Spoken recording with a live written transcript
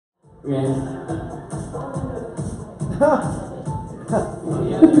Yeah.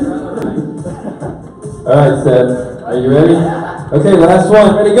 Alright, Seth. Are you ready? Okay, last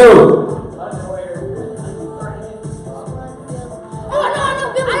one. Ready, go!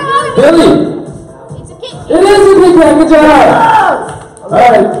 Billy! It is a Kit Kat, good job!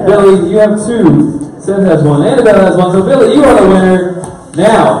 Alright, Billy, you have two. Seth has one. Annabelle has one. So, Billy, you are the winner.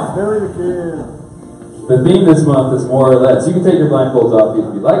 Now, Billy the kid. the theme this month is more or less. You can take your blindfolds off if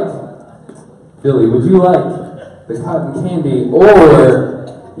you like. Billy, would you like the cotton candy, or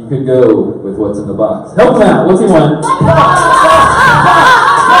you could go with what's in the box? Help him out. What's he want?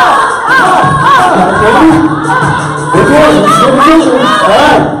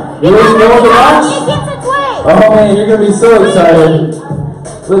 Alright. You ready to go with the box? Oh man, you're going to be so excited.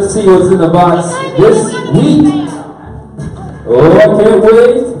 Let's see what's in the box this week. Oh, I can't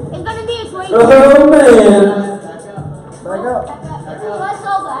wait. It's gonna be a sweet. Oh man. Back up.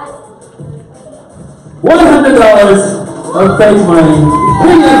 $100 of fake money.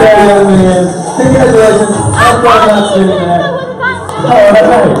 Bring it there, young man. Congratulations. I'm probably not spending that.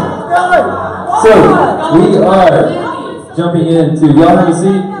 Alright. So, we are jumping into, y'all have a seat.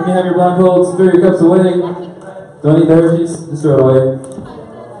 Let me have your blindfolds. Throw your cups away. Don't eat the Hershey's. Just throw it away.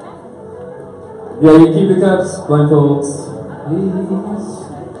 Yeah, you keep the cups, blindfolds. Please.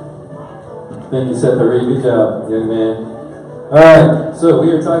 Thank you, Seth. Good job, young man. Alright, so we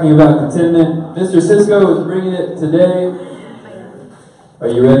are talking about contentment. Mr. Cisco is bringing it today. Are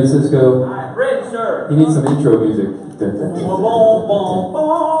you ready, Cisco? I'm ready, sir. He needs some intro music. Boom, boom, boom.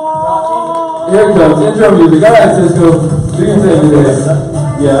 Here it comes, intro music. Alright, Cisco. Do your thing today.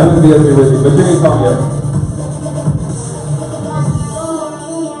 Yeah, I'm going to be up here with you, but Jimmy's calling you up.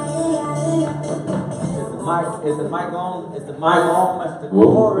 Is the mic on? Is the mic on, Mr. Whoa.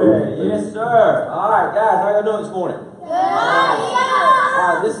 Corey? Yes, sir. All right, guys, how y'all doing this morning? All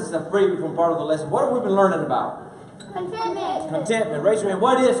right, this is a preview from part of the lesson. What have we been learning about? Contentment. Contentment. Raise your hand.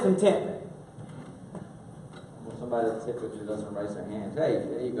 What is contentment? Well, somebody typically doesn't raise their hands. Hey,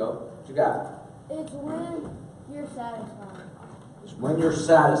 there you go. What you got? It's when you're satisfied. It's when you're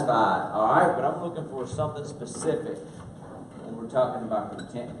satisfied. All right, but I'm looking for something specific when we're talking about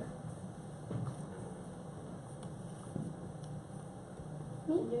contentment.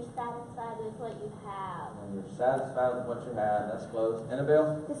 When you're satisfied with what you have. When you're satisfied with what you have, that's close.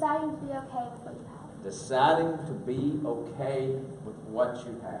 Annabelle? Deciding to be okay with what you have. Deciding to be okay with what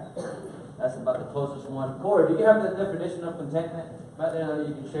you have. That's about the closest one. Corey, do you have the definition of contentment? Right there that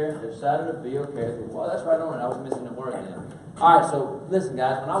you can share? Deciding to be okay with. Well, that's right on it. I was missing the word then. All right, so listen,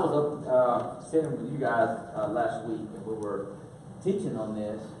 guys. When I was up sitting with you guys last week and we were teaching on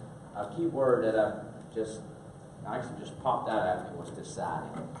this, a key word that I actually just popped out at me was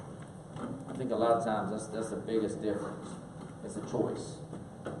deciding. I think a lot of times that's the biggest difference. It's a choice.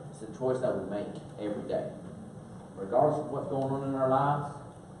 It's a choice that we make every day. Regardless of what's going on in our lives,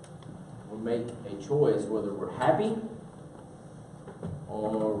 we make a choice whether we're happy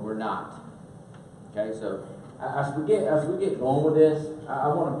or we're not. Okay, so as we get going with this, I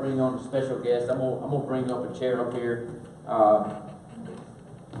want to bring on a special guest. I'm gonna bring up a chair up here.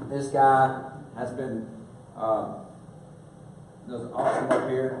 This guy has been does awesome up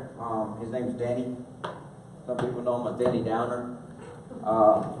here. His name's Danny. Some people know him as Danny Downer.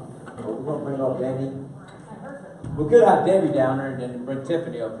 We're going to bring up Danny. We could have Debbie down there and then bring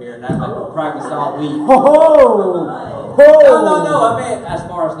Tiffany up here and act like we'll practice all week. Ho ho! No. I mean, as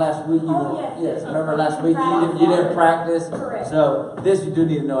far as last week, yes. Remember last week you didn't practice. Correct. So this you do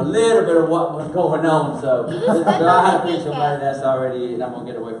need to know a little bit of what was going on. So I had to pick somebody that's already. And I'm gonna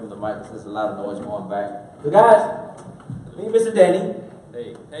get away from the mic because there's a lot of noise going back. So guys, meet Mr. Danny.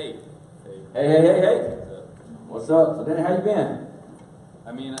 Hey. Hey. What's up? So Danny, how you been?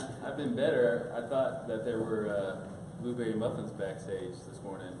 I mean, I've been better. I thought that there were blueberry muffins backstage this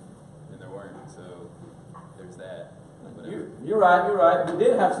morning, and there weren't. So there's that. You're right. We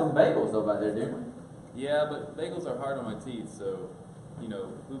did have some bagels though back there, didn't we? Yeah, but bagels are hard on my teeth, so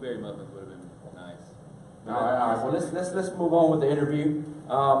blueberry muffins would have been nice. All right. Well, let's move on with the interview.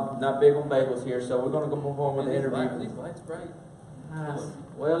 Not big on bagels here, so we're gonna go move on with the interview. Are these lights bright?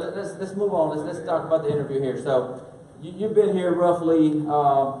 Well, let's move on. Let's talk about the interview here. So, you've been here roughly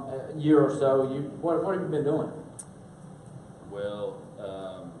a year or so. What have you been doing? Well,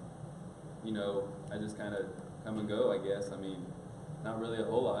 I just kind of come and go, I guess. I mean, not really a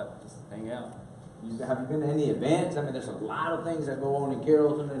whole lot. Just hang out. Have you been to any events? I mean, there's a lot of things that go on in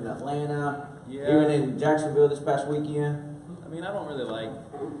Carrollton and Atlanta, Yeah. even in Jacksonville this past weekend. I mean, I don't really like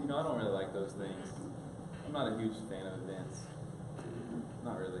those things. I'm not a huge fan of events.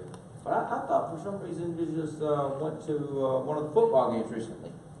 Not really. But I thought for some reason you just went to one of the football games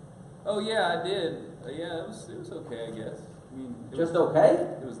recently. Oh yeah, I did. Yeah, it was okay, I guess. I mean, Just okay?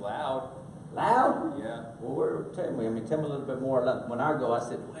 It was loud. Loud? Yeah. Well, tell me a little bit more. Like, when I go, I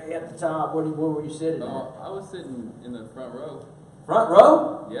sit way at the top. Where were you sitting? Oh, I was sitting in the front row. Front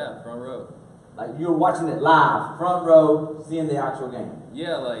row? Yeah, front row. Like you were watching it live, front row, seeing the actual game.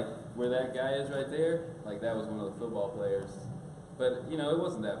 Yeah, like where that guy is right there. Like that was one of the football players. But you know, it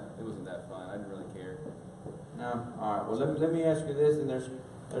wasn't that fun. I didn't really care. No. All right. Well, let me ask you this. And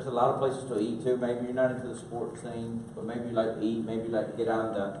there's a lot of places to eat too. Maybe you're not into the sports scene, but maybe you like to eat. Maybe you like to get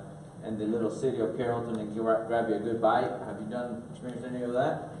out in the little city of Carrollton and grab you a good bite. Have you experienced any of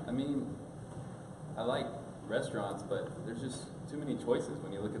that? I mean, I like restaurants, but there's just too many choices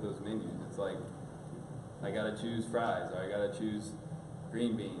when you look at those menus. It's like I gotta choose fries or I gotta choose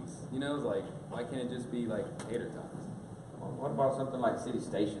green beans. You know, like why can't it just be like tater tots? Well, what about something like City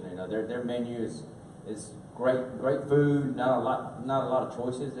Station? You know, their menu is great food. Not a lot of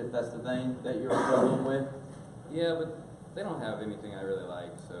choices. If that's the thing that you're struggling with. Yeah, but they don't have anything I really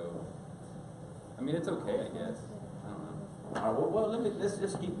like. So, I mean, it's okay, I guess. I don't know. All right, well, let's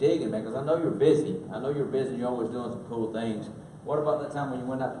just keep digging, man, because I know you're busy. I know you're busy. You're always doing some cool things. What about that time when you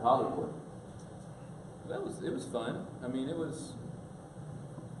went out to Hollywood? It was fun. I mean, it was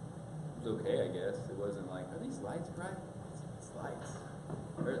okay, I guess. It wasn't like, are these lights bright? It's lights.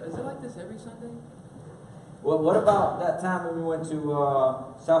 Or is it like this every Sunday? Well, what about that time when we went to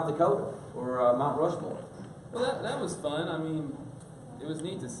South Dakota or Mount Rushmore? Well, that was fun. I mean, it was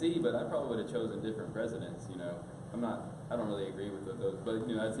neat to see, but I probably would have chosen different presidents. You know, I don't really agree with those, but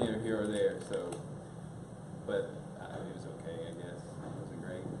you know, that's neither here or there. So, but it was okay, I guess. It wasn't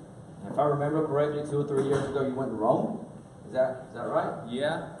great. If I remember correctly, 2 or 3 years ago, you went to Rome. Is that right?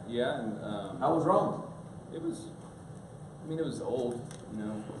 Yeah, and how was Rome? It was old. You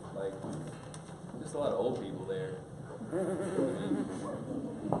know, like just a lot of old people there.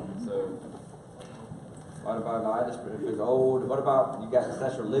 So. What about if it's old? What about you got the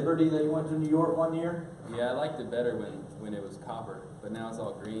Statue of Liberty that you went to New York one year? Yeah, I liked it better when it was copper, but now it's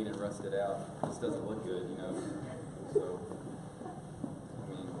all green and rusted out. It just doesn't look good, you know. So,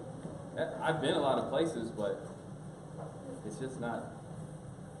 I mean, I've been a lot of places, but it's just not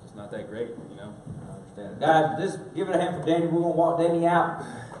that great, you know. I understand. Guys, just give it a hand for Danny. We're gonna walk Danny out.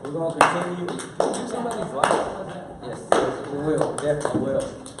 We're gonna continue. Can you do somebody's life? Yes, we will. Definitely will.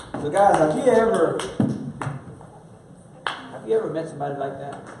 So, guys, have you ever met somebody like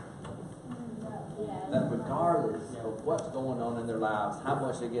that? That regardless of what's going on in their lives, how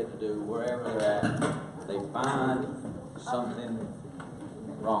much they get to do, wherever they're at, they find something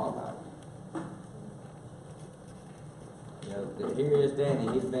wrong about it. You know, here is Danny.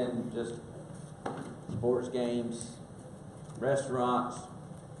 He's been just sports games, restaurants,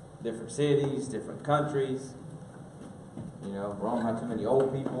 different cities, different countries. You know, Rome had too many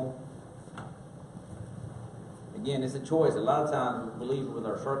old people. Again, it's a choice. A lot of times we believe with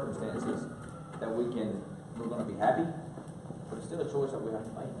our circumstances that we're going to be happy, but it's still a choice that we have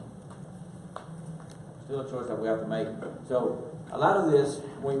to make. Still a choice that we have to make. So a lot of this,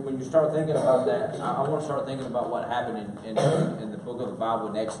 when you start thinking about that, I want to start thinking about what happened in the book of the Bible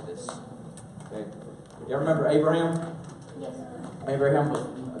in Exodus. Okay, you remember Abraham? Yes. Abraham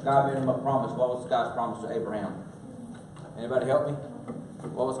God made him a promise. What was God's promise to Abraham? Anybody help me?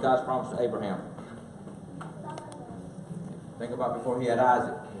 What was God's promise to Abraham? Think about before he had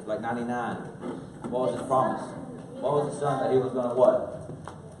Isaac. He was like 99. What was his promise? What was the son that he was going to what?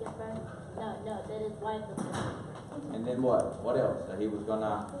 No, that his wife was. And then what? What else that he was going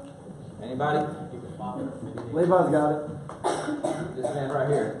to? Anybody? Levi's got it. This man right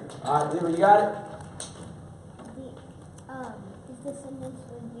here. All right, Levi, you got it? His descendants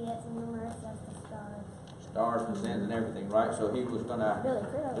would be as numerous as the stars. Stars and sands and everything, right? So he was going to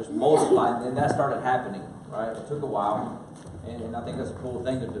Really? just multiply, and then that started happening, right? It took a while. And I think that's a cool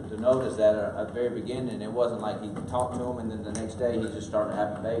thing to notice that at the very beginning, it wasn't like he talked to him and then the next day he just started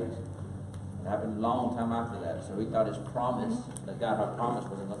having babies. It happened a long time after that. So he thought his promise, that God had promised,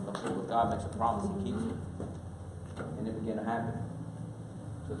 wasn't going to come true. But God makes a promise, he keeps it. And it began to happen.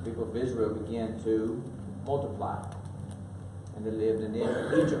 So the people of Israel began to multiply. And they lived in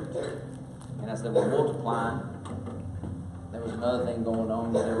Egypt. And as they were multiplying, there was another thing going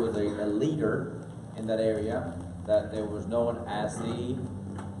on. There was a leader in that area that there was known as the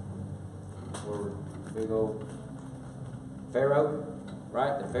big old Pharaoh,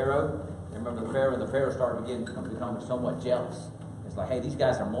 right? The Pharaoh. Remember the Pharaoh? And the Pharaoh started becoming somewhat jealous. It's like, hey, these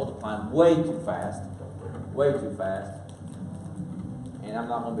guys are multiplying way too fast, and I'm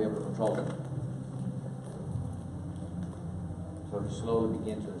not going to be able to control them. So he slowly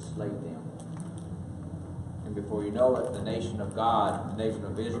began to enslave them. And before you know it, the nation of God, the nation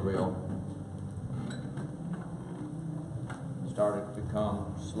of Israel, started to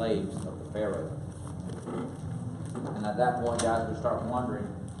become slaves of the Pharaoh. And at that point, guys, we start wondering,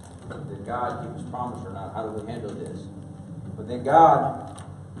 did God keep his promise or not? How do we handle this? But then God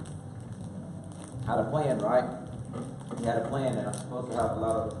had a plan, right? He had a plan, and I'm supposed to have a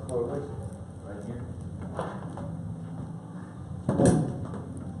lot of correlation right here.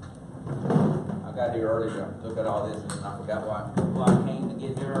 I got here early to look at all this, and I forgot why I came to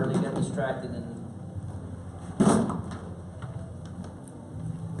get here early, got distracted, and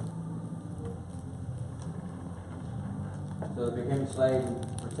so they became slaves.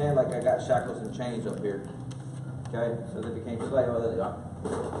 Pretend like I got shackles and chains up here. Okay? So they became slaves. Oh, there they are.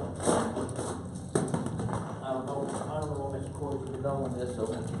 I don't know what Mr. Corey's been done with this, so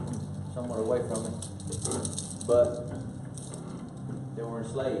I'm somewhat away from it. But they were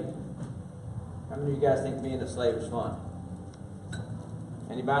enslaved. How many of you guys think being a slave is fun?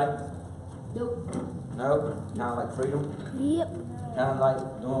 Anybody? Nope. No? Kind of like freedom? Yep. Kind of like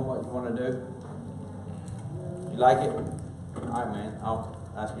doing what you want to do? You like it? All right, man. I'll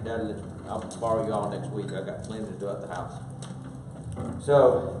ask your dad to I'll borrow you all next week. I got plenty to do at the house.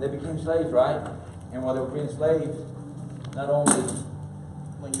 So they became slaves, right? And while they were being slaves, not only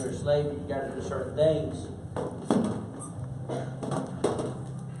when you're a slave, you got to do certain things,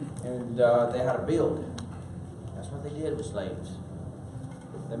 and they had to build. That's what they did with slaves.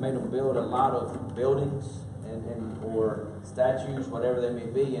 They made them build a lot of buildings and or statues, whatever they may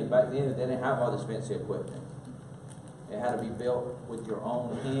be. And back then, they didn't have all this fancy equipment. It had to be built with your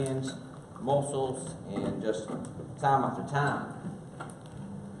own hands, muscles, and just time after time.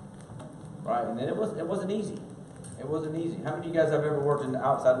 Right? And then it wasn't easy. It wasn't easy. How many of you guys have ever worked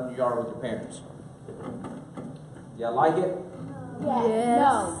outside of your yard with your parents? Y'all like it? Yes.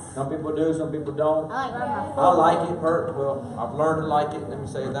 No. Some people do, some people don't. I like riding my I like it. Well, I've learned to like it. Let me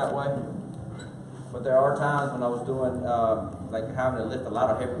say it that way. But there are times when I was doing, like having to lift a lot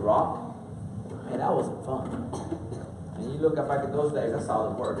of heavy rock, and that wasn't fun. And you look up back at those days, that's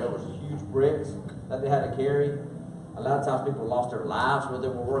solid work. There was huge bricks that they had to carry. A lot of times people lost their lives when they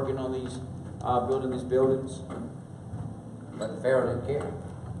were working on these, building these buildings. But the Pharaoh didn't care.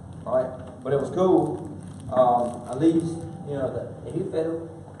 All right? But it was cool. At least, you know, if you fed them,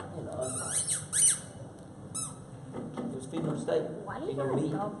 you know, it was feeding them steak, feeding them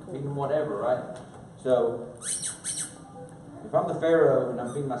meat, feeding them whatever, right? So, if I'm the Pharaoh and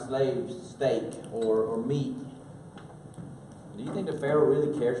I'm feeding my slaves steak or meat, do you think the Pharaoh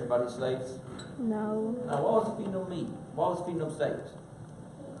really cares about his slaves? No. Now, why was he feeding them meat? Why was he feeding them steaks?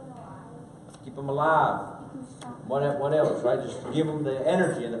 Keep them alive. What else, right? Just give them the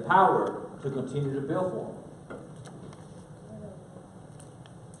energy and the power to continue to build for them.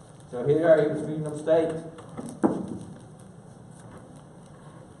 So here he was feeding them steaks.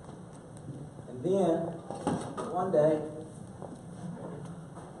 And then, one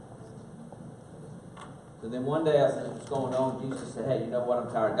day, I said, what's going on? Jesus said, hey, you know what? I'm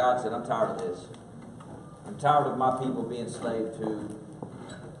tired. God said, I'm tired of this. I'm tired of my people being slave to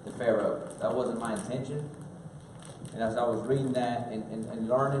the Pharaoh. That wasn't my intention. And as I was reading that and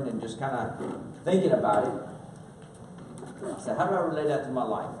learning and just kind of thinking about it, I said, how do I relate that to my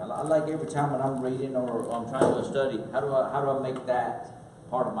life? I like every time when I'm reading or I'm trying to study, how do I make that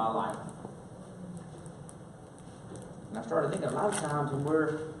part of my life? And I started thinking a lot of times when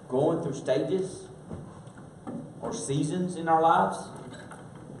we're going through stages or seasons in our lives,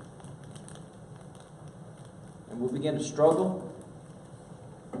 and we begin to struggle,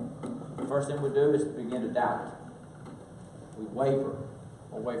 the first thing we do is begin to doubt. We waver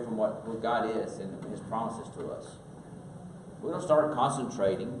away from what God is and His promises to us. We don't start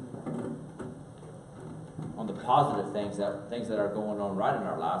concentrating on the positive things that are going on right in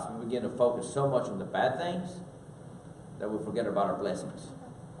our lives. We begin to focus so much on the bad things that we forget about our blessings.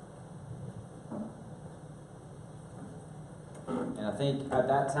 And I think at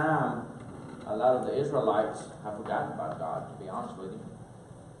that time, a lot of the Israelites have forgotten about God, to be honest with you.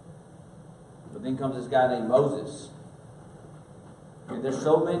 But then comes this guy named Moses. And there's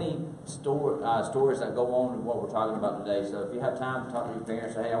so many stories that go on with what we're talking about today. So if you have time to talk to your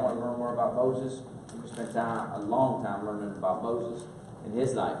parents, say, hey, I want to learn more about Moses. You can spend a long time learning about Moses and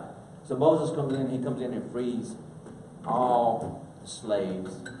his life. So Moses comes in, he comes in and frees all the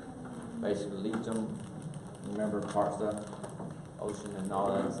slaves. Basically leads them, remember parts of the ocean and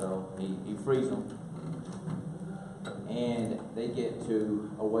all that, so he frees them. And they get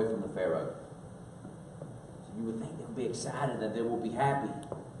away from the Pharaoh. So you would think they would be excited, that they will be happy.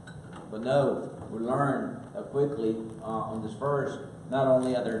 But no, we learn quickly on this verse, not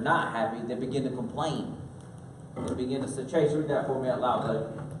only are they not happy, they begin to complain. They begin to say, Chase, read that for me out loud, buddy.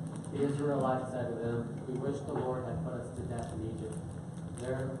 The Israelites said to them, "We wish the Lord had put us to death in Egypt.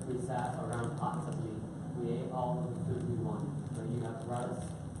 There we sat around pots of meat. We ate all of the food we wanted. But you have brought us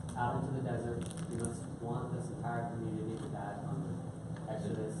out into the desert. You must want this entire community to die of hunger."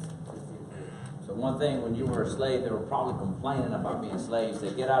 Exodus 16:3. So one thing, when you were a slave, they were probably complaining about being slaves.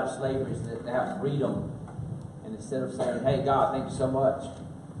 They get out of slavery, so they have freedom. And instead of saying, hey, God, thank you so much,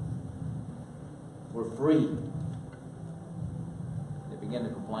 we're free, they begin to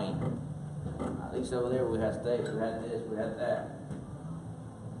complain. At least over there we had steak, we had this, we had that.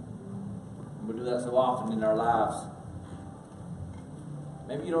 And we do that so often in our lives.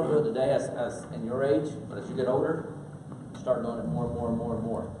 Maybe you don't do it today as in your age, but as you get older, you start doing it more and more and more and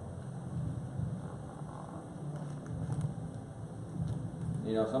more.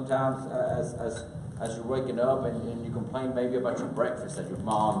 You know, sometimes as you're waking up and you complain maybe about your breakfast that your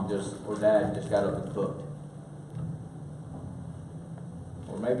mom or dad just got up and cooked.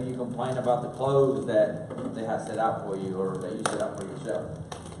 Or maybe you complain about the clothes that they have set out for you or that you set out for yourself.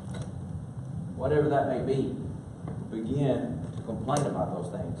 Whatever that may be, begin to complain about those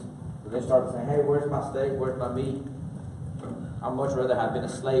things. So they start saying, hey, where's my steak? Where's my meat? I'd much rather have been a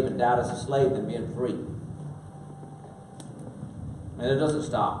slave and died as a slave than being free. And it doesn't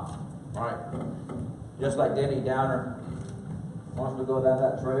stop, right? Just like Denny Downer wants to go down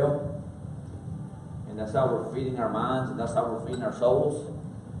that trail, and that's how we're feeding our minds, and that's how we're feeding our souls.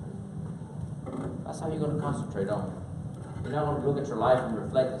 That's how you're going to concentrate on it. You're not going to look at your life and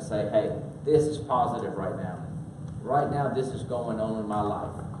reflect and say, hey, this is positive right now. Right now, this is going on in my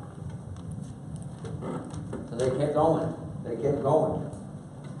life. So they kept going. They kept going.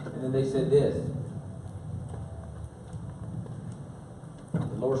 And then they said this.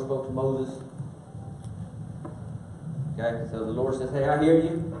 The Lord spoke to Moses. Okay, so the Lord says, hey, I hear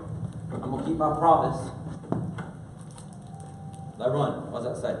you. I'm going to keep my promise. Let run. What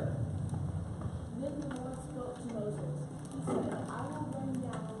does that say? Then the Lord spoke to Moses. He said, I will bring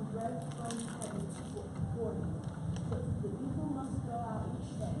down bread from heaven for you. But the people must go out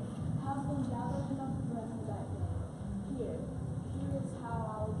each day. Have them gather enough bread for that day. Here is how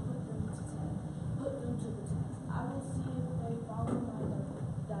I will put them to the test. I will see if they follow my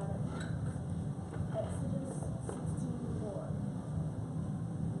directions. Exodus 16:4.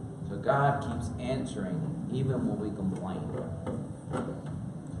 So God keeps answering even when we complain.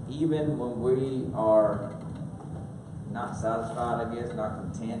 Even when we are not satisfied, I guess, not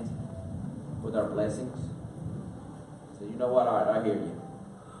content with our blessings. So you know what? All right, I hear you.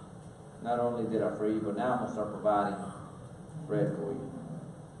 Not only did I free you, but now I'm going to start providing bread for you.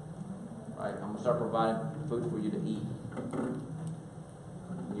 Right? I'm going to start providing food for you to eat.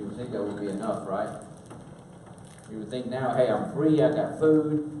 You would think that would be enough, right? You would think now, hey, I'm free, I got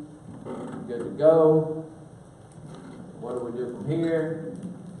food, I'm good to go. What do we do from here?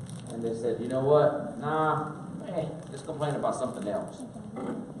 And they said, you know what? Nah, let's complain about something else.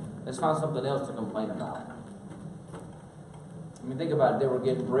 Let's find something else to complain about. I mean, think about it. They were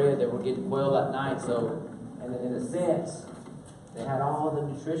getting bread, they were getting quail at night, so in a sense, they had all the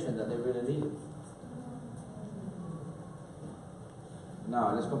nutrition that they really needed.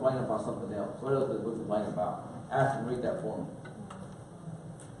 No, let's complain about something else. What else did we complain about? Ask them to read that for me.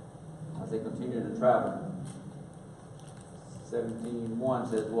 As they continue to travel. 17:1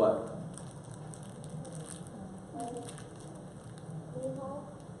 says what?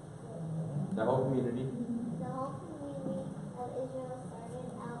 The whole community. The whole community of Israel started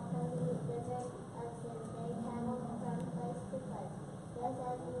out from the desert of Sin. They traveled from place to place, just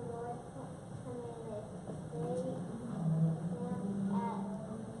as the Lord commanded. They camped at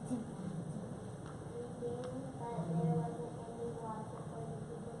Redeem, but there wasn't any water for the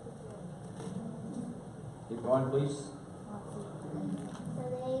people to drink. Keep going, please. So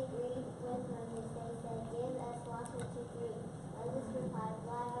they agreed with Moses. They said, give us water to drink. Moses replied,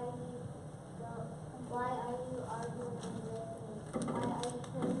 why are you arguing with me? Why are you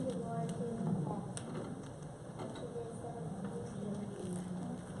putting the Lord to the test? Exodus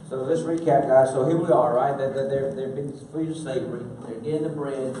 17:2. So let's recap, guys. So here we are, right? They've been free to slavery. They're getting the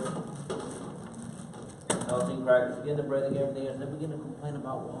bread. Saltine crackers. They're getting the bread and everything else. They begin to complain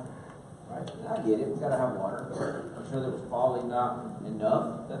about water. Right? And I get it. We've got to have water. I'm sure there was probably not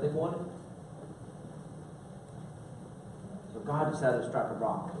enough that they wanted. So God decided to strike a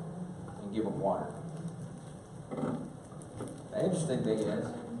rock and give them water. The interesting thing is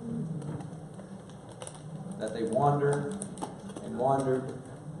that they wandered and wandered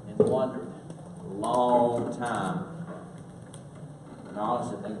and wandered a long time. And I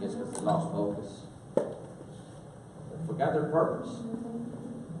honestly think it's because they lost focus. They forgot their purpose.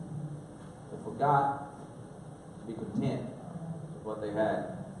 They forgot be content with what they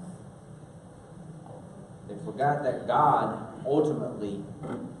had. They forgot that God ultimately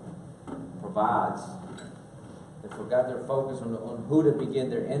provides. They forgot their focus on who to begin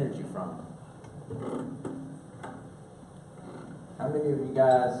their energy from. How many of you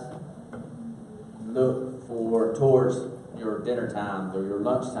guys look towards your dinner times or your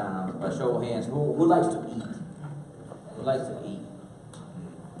lunch times? By show of hands, who likes to eat? Who likes to eat?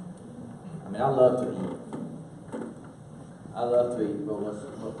 I mean, I love to eat. I love to eat, but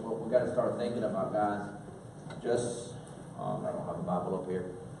what we got to start thinking about, guys, just, I don't have a Bible up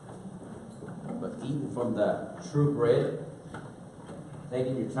here, but eating from the true bread,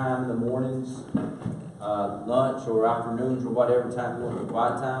 taking your time in the mornings, lunch or afternoons or whatever time you want to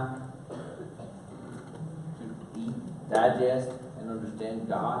quiet time, to eat, digest, and understand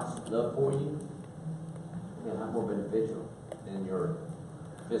God's love for you, is not more beneficial than your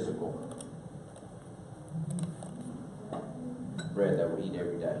physical bread that we eat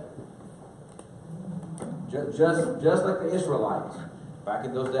every day. Just like the Israelites back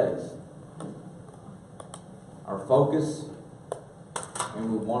in those days, our focus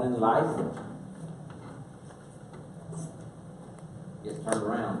and we want in life gets turned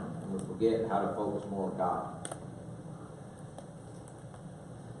around and we forget how to focus more on God.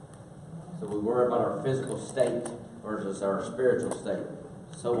 So we worry about our physical state versus our spiritual state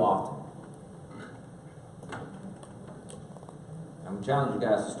so often. I'm challenging you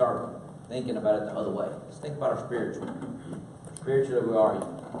guys to start thinking about it the other way. Let's think about our spiritual. Spiritually, we are you.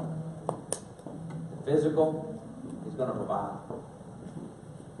 The physical, He's going to provide.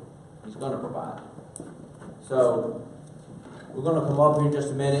 He's going to provide. So, we're going to come up here in just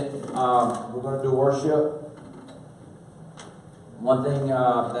a minute. We're going to do worship. One thing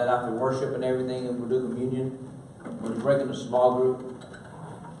that after worship and everything, and we'll do communion, when you break into a small group,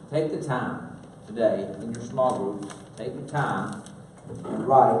 take the time today in your small groups, take your time and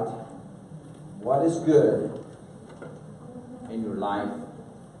write what is good in your life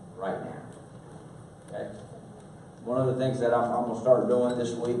right now. Okay? One of the things that I'm going to start doing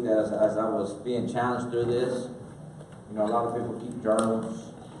this week as I was being challenged through this, you know, a lot of people keep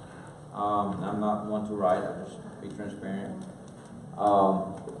journals. I'm not one to write, I just be transparent.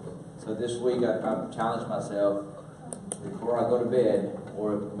 So this week I've challenged myself before I go to bed,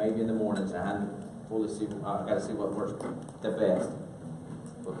 or maybe in the mornings, I haven't fully I've got to see what works the best.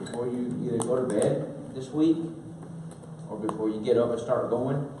 But before you either go to bed this week, or before you get up and start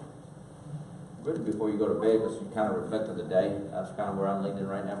going, really before you go to bed, because you kind of reflect on the day. That's kind of where I'm leaning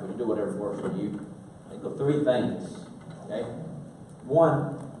right now, but you do whatever works for you. Think of 3 things, okay?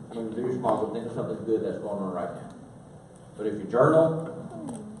 One, when you do your small group, think of something good that's going on right now. But if you journal,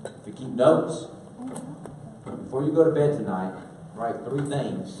 if you keep notes, before you go to bed tonight, write 3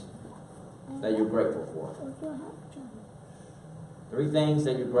 things that you're grateful for. 3 things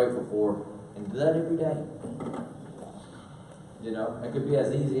that you're grateful for, and do that every day. You know, it could be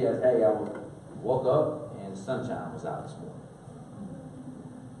as easy as, hey, I woke up and sunshine was out this morning.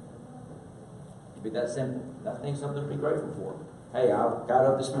 It could be that simple. That thing's something to be grateful for. Hey, I got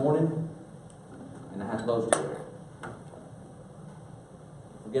up this morning and I had clothes to wear.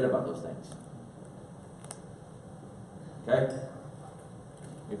 Forget about those things. Okay?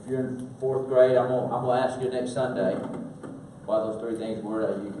 If you're in 4th grade, I'm gonna ask you next Sunday why those 3 things were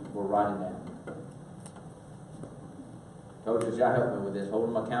that you were writing down. Coaches, y'all help me with this. Hold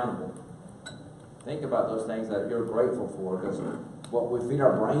them accountable. Think about those things that you're grateful for, because what we feed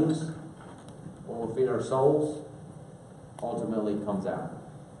our brains, what we feed our souls, ultimately comes out.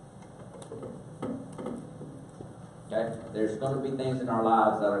 Okay? There's going to be things in our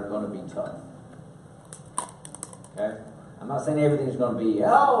lives that are going to be tough. Okay? I'm not saying everything's going to be,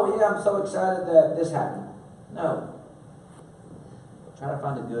 oh yeah, I'm so excited that this happened. No. Try to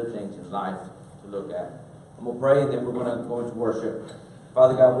find the good things in life to look at. And we'll pray, and then we're going to go into worship.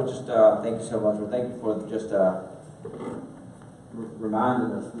 Father God, we just thank you so much. We thank you for just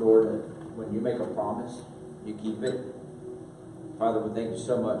reminding us, Lord, that when you make a promise, you keep it. Father, we thank you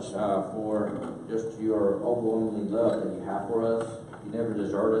so much for just your overwhelming love that you have for us. You never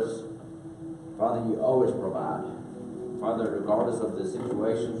desert us. Father, you always provide. Father, regardless of the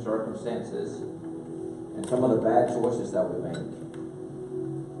situation, circumstances, and some of the bad choices that we make,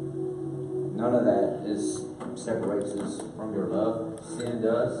 none of that separates us from your love. Sin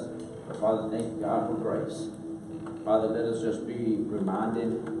does. But Father, thank you, God, for grace. Father, let us just be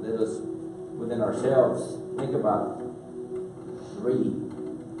reminded. Let us, within ourselves, think about 3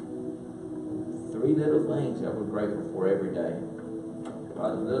 little things that we're grateful for every day.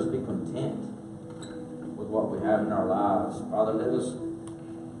 Father, let us be content with what we have in our lives. Father, let us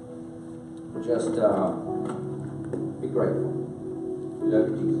just grateful. We love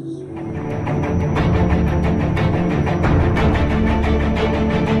you, Jesus.